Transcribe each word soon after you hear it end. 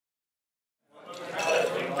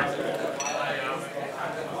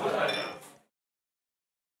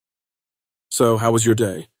So, how was your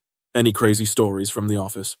day? Any crazy stories from the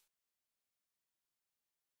office?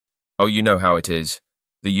 Oh, you know how it is.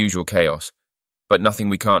 The usual chaos. But nothing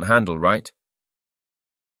we can't handle, right?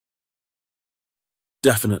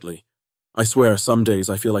 Definitely. I swear, some days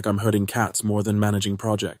I feel like I'm herding cats more than managing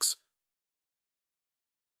projects.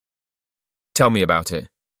 Tell me about it.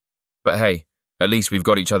 But hey, at least we've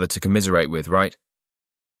got each other to commiserate with, right?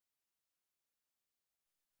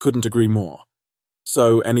 Couldn't agree more.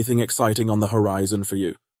 So, anything exciting on the horizon for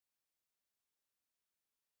you?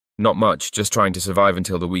 Not much, just trying to survive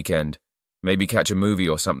until the weekend. Maybe catch a movie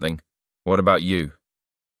or something. What about you?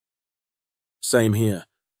 Same here.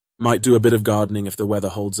 Might do a bit of gardening if the weather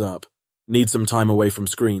holds up. Need some time away from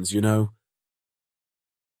screens, you know?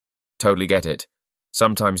 Totally get it.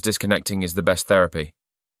 Sometimes disconnecting is the best therapy.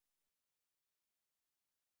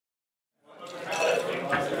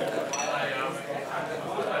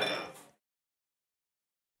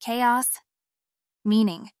 Chaos,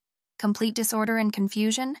 meaning, complete disorder and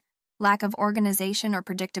confusion, lack of organization or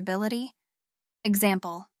predictability.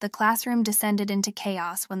 Example, the classroom descended into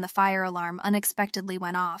chaos when the fire alarm unexpectedly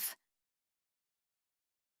went off.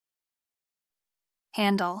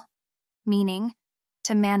 Handle, meaning,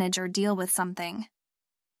 to manage or deal with something.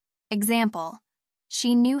 Example,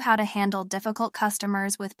 she knew how to handle difficult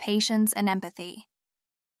customers with patience and empathy.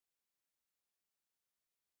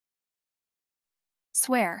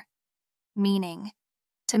 Swear, meaning,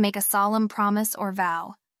 to make a solemn promise or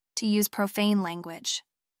vow, to use profane language.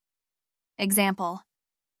 Example,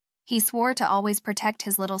 he swore to always protect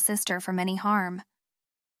his little sister from any harm.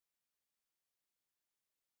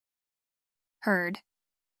 Herd,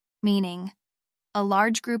 meaning, a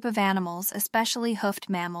large group of animals, especially hoofed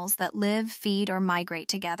mammals that live, feed, or migrate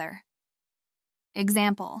together.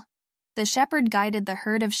 Example, the shepherd guided the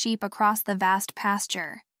herd of sheep across the vast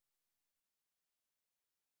pasture.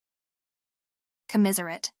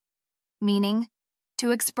 Commiserate, meaning,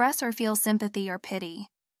 to express or feel sympathy or pity,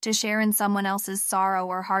 to share in someone else's sorrow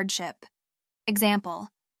or hardship. Example,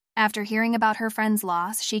 after hearing about her friend's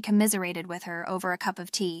loss, she commiserated with her over a cup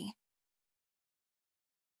of tea.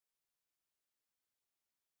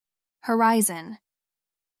 Horizon,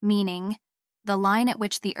 meaning, the line at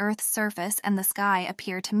which the Earth's surface and the sky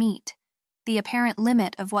appear to meet, the apparent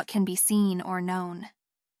limit of what can be seen or known.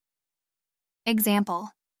 Example,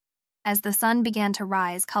 as the sun began to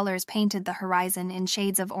rise, colors painted the horizon in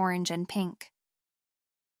shades of orange and pink.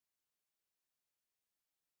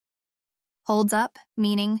 Holds up,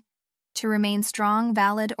 meaning, to remain strong,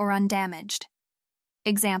 valid, or undamaged.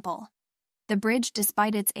 Example, the bridge,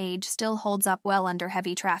 despite its age, still holds up well under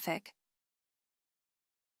heavy traffic.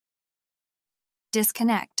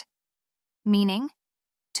 Disconnect, meaning,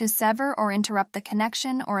 to sever or interrupt the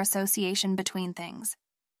connection or association between things.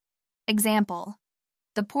 Example,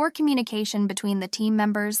 the poor communication between the team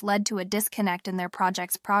members led to a disconnect in their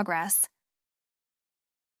project's progress.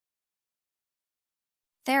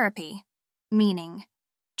 Therapy, meaning,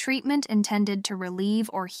 treatment intended to relieve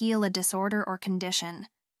or heal a disorder or condition.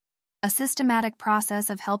 A systematic process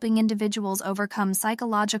of helping individuals overcome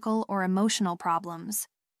psychological or emotional problems.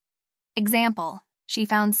 Example, she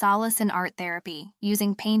found solace in art therapy,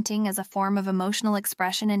 using painting as a form of emotional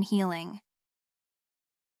expression and healing.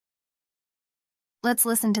 Let's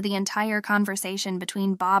listen to the entire conversation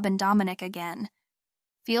between Bob and Dominic again.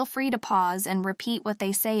 Feel free to pause and repeat what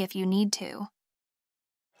they say if you need to.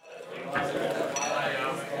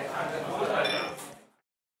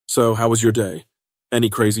 So, how was your day?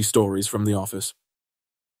 Any crazy stories from the office?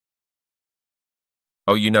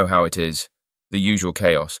 Oh, you know how it is. The usual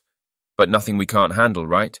chaos. But nothing we can't handle,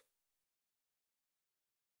 right?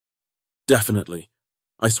 Definitely.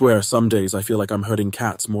 I swear, some days I feel like I'm herding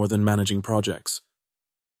cats more than managing projects.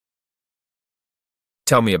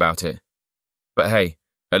 Tell me about it. But hey,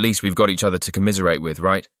 at least we've got each other to commiserate with,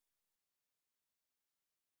 right?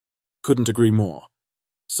 Couldn't agree more.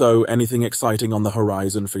 So, anything exciting on the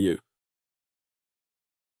horizon for you?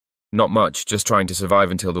 Not much, just trying to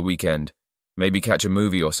survive until the weekend. Maybe catch a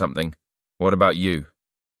movie or something. What about you?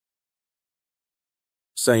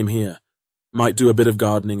 Same here. Might do a bit of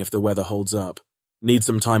gardening if the weather holds up. Need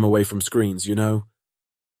some time away from screens, you know?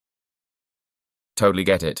 Totally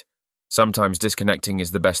get it. Sometimes disconnecting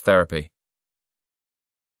is the best therapy.